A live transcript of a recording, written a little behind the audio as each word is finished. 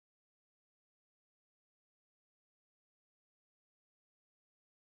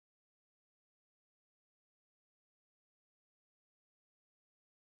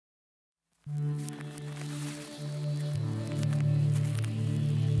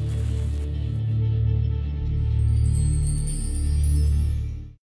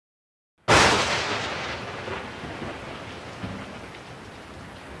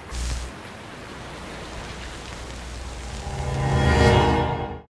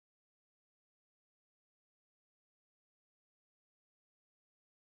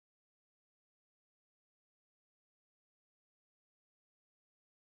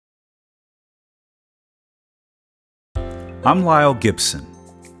I'm Lyle Gibson,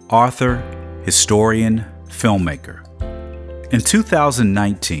 author, historian, filmmaker. In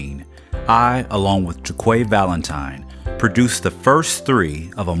 2019, I, along with Jaquay Valentine, produced the first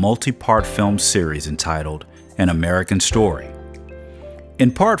 3 of a multi-part film series entitled An American Story.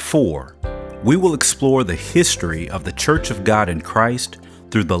 In Part 4, we will explore the history of the Church of God in Christ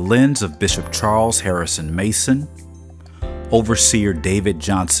through the lens of Bishop Charles Harrison Mason, Overseer David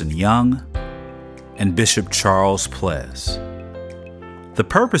Johnson Young, and Bishop Charles Pless. The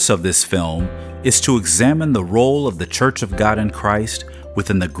purpose of this film is to examine the role of the Church of God in Christ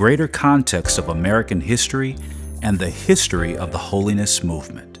within the greater context of American history and the history of the holiness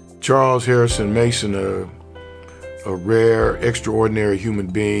movement. Charles Harrison Mason, a rare, extraordinary human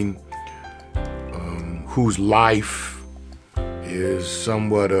being whose life is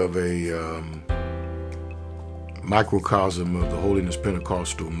somewhat of a microcosm of the holiness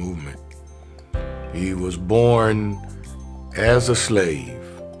Pentecostal movement. He was born as a slave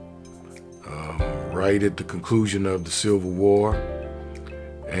right at the conclusion of the Civil War.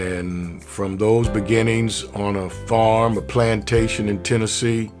 And from those beginnings on a farm, a plantation in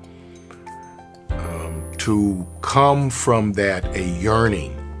Tennessee, to come from that a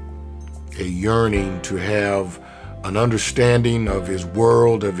yearning to have an understanding of his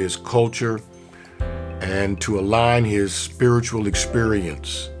world, of his culture, and to align his spiritual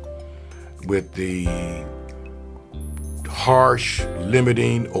experience with the harsh,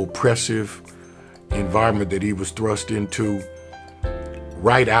 limiting, oppressive environment that he was thrust into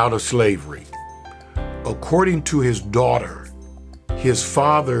right out of slavery. According to his daughter, his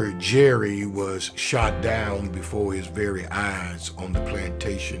father, Jerry, was shot down before his very eyes on the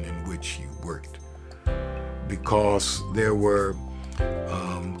plantation in which he worked because there were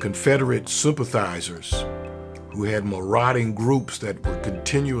Confederate sympathizers who had marauding groups that were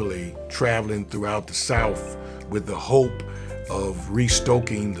continually traveling throughout the South with the hope of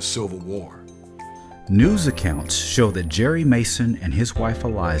restoking the Civil War. News accounts show that Jerry Mason and his wife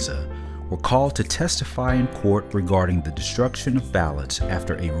Eliza were called to testify in court regarding the destruction of ballots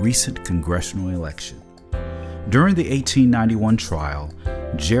after a recent congressional election. During the 1891 trial,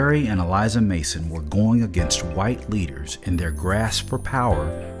 Jerry and Eliza Mason were going against white leaders in their grasp for power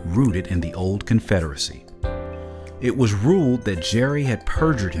rooted in the old Confederacy. It was ruled that Jerry had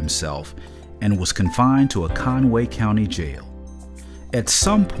perjured himself and was confined to a Conway County jail. At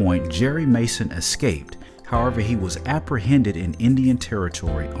some point, Jerry Mason escaped. However, he was apprehended in Indian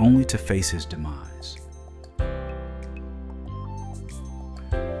Territory only to face his demise.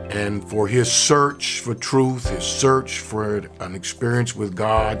 And for his search for truth, his search for an experience with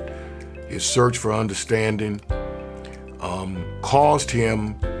God, his search for understanding, caused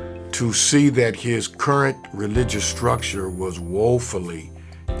him to see that his current religious structure was woefully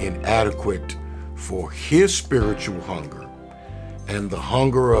inadequate for his spiritual hunger and the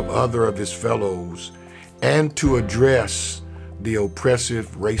hunger of other of his fellows, and to address the oppressive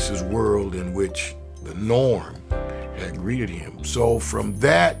racist world in which the norm had greeted him. So from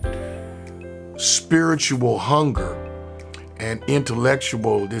that spiritual hunger and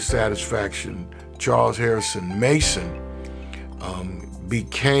intellectual dissatisfaction, Charles Harrison Mason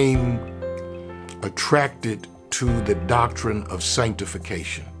became attracted to the doctrine of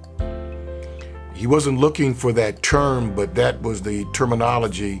sanctification. He wasn't looking for that term, but that was the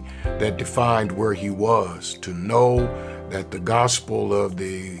terminology that defined where he was, to know that the gospel of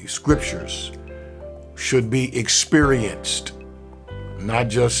the scriptures should be experienced, not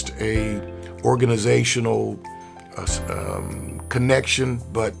just a organizational connection,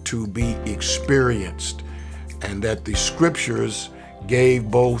 but to be experienced, and that the scriptures gave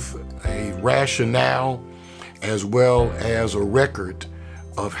both a rationale as well as a record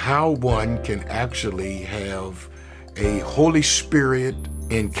of how one can actually have a Holy Spirit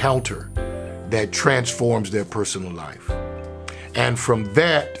encounter that transforms their personal life. And from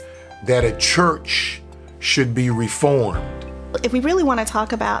that a church should be reformed. If we really want to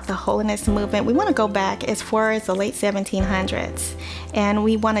talk about the holiness movement, we want to go back as far as the late 1700s. And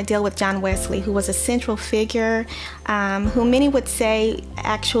we want to deal with John Wesley, who was a central figure, who many would say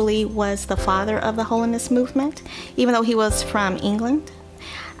actually was the father of the holiness movement, even though he was from England.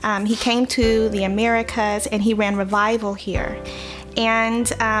 He came to the Americas and he ran revival here. And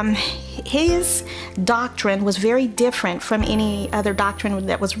his doctrine was very different from any other doctrine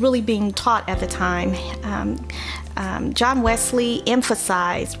that was really being taught at the time. John Wesley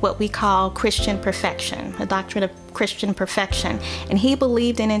emphasized what we call Christian perfection, the doctrine of Christian perfection. And he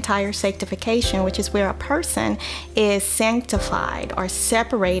believed in entire sanctification, which is where a person is sanctified or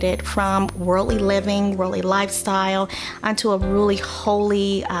separated from worldly living, worldly lifestyle, unto a really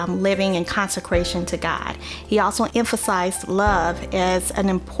holy living and consecration to God. He also emphasized love as an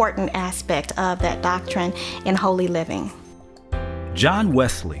important aspect of that doctrine in holy living. John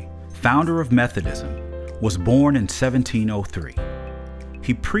Wesley, founder of Methodism, was born in 1703.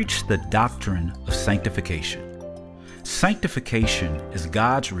 He preached the doctrine of sanctification. Sanctification is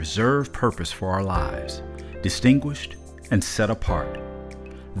God's reserved purpose for our lives, distinguished and set apart.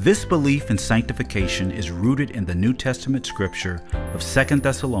 This belief in sanctification is rooted in the New Testament scripture of 2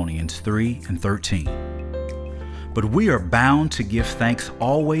 Thessalonians 3 and 13. But we are bound to give thanks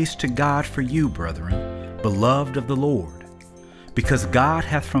always to God for you, brethren, beloved of the Lord, because God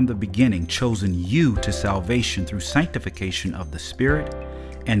hath from the beginning chosen you to salvation through sanctification of the Spirit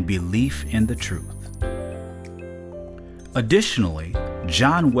and belief in the truth. Additionally,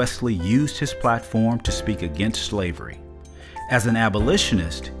 John Wesley used his platform to speak against slavery. As an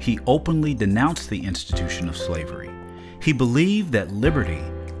abolitionist, he openly denounced the institution of slavery. He believed that liberty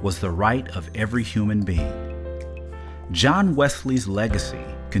was the right of every human being. John Wesley's legacy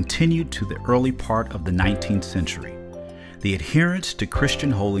continued to the early part of the 19th century. The adherence to Christian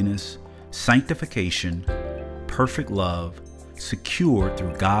holiness, sanctification, perfect love, secured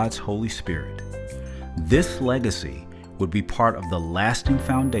through God's Holy Spirit. This legacy would be part of the lasting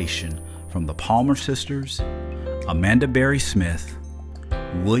foundation from the Palmer sisters, Amanda Berry Smith,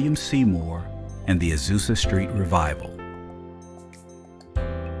 William Seymour, and the Azusa Street Revival.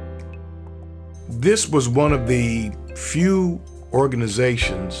 This was one of the few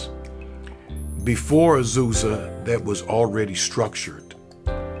organizations before Azusa that was already structured,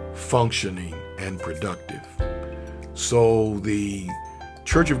 functioning, and productive. So the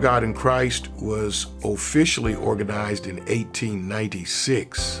Church of God in Christ was officially organized in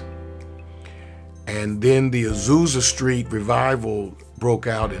 1896. And then the Azusa Street Revival broke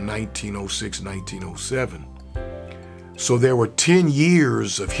out in 1906, 1907. So there were 10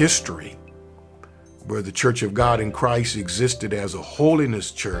 years of history where the Church of God in Christ existed as a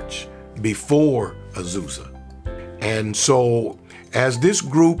holiness church before Azusa. And so as this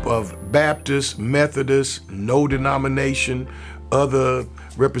group of Baptists, Methodists, no denomination, other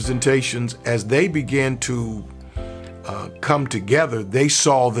representations, as they began to come together, they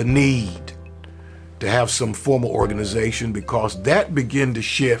saw the need to have some formal organization, because that began to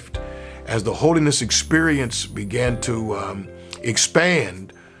shift as the holiness experience began to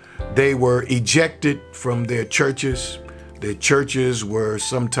expand. They were ejected from their churches. Their churches were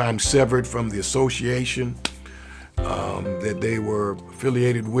sometimes severed from the association that they were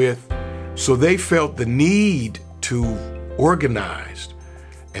affiliated with. So they felt the need to organize.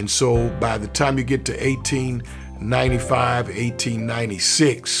 And so by the time you get to 1895,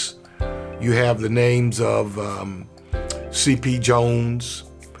 1896, you have the names of C.P. Jones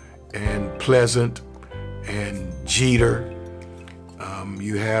and Pleasant and Jeter.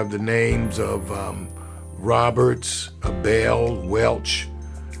 You have the names of Roberts, Abel, Welch,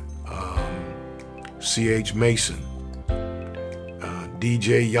 C.H. Mason,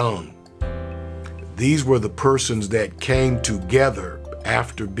 D.J. Young. These were the persons that came together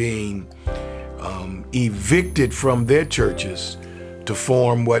after being evicted from their churches to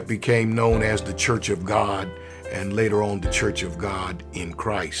form what became known as the Church of God, and later on the Church of God in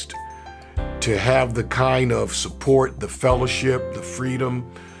Christ. To have the kind of support, the fellowship, the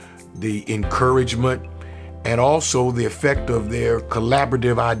freedom, the encouragement, and also the effect of their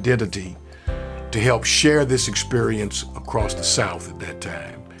collaborative identity to help share this experience across the South at that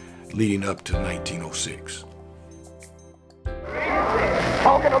time, leading up to 1906.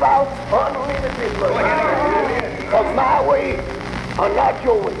 Talking about unlimited love. Because my ways are not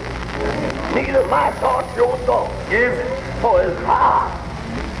your ways, neither my thoughts your thoughts. For as high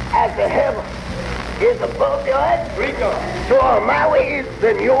as the heaven is above the earth, so are my ways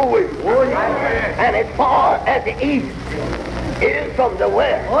than your ways. And as far as the east is from the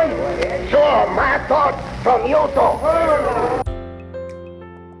west, so are my thoughts from your thoughts.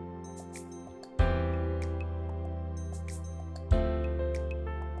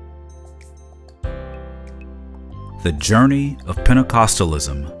 The Journey of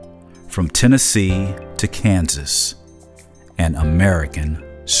Pentecostalism from Tennessee to Kansas, an American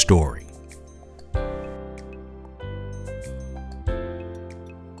story.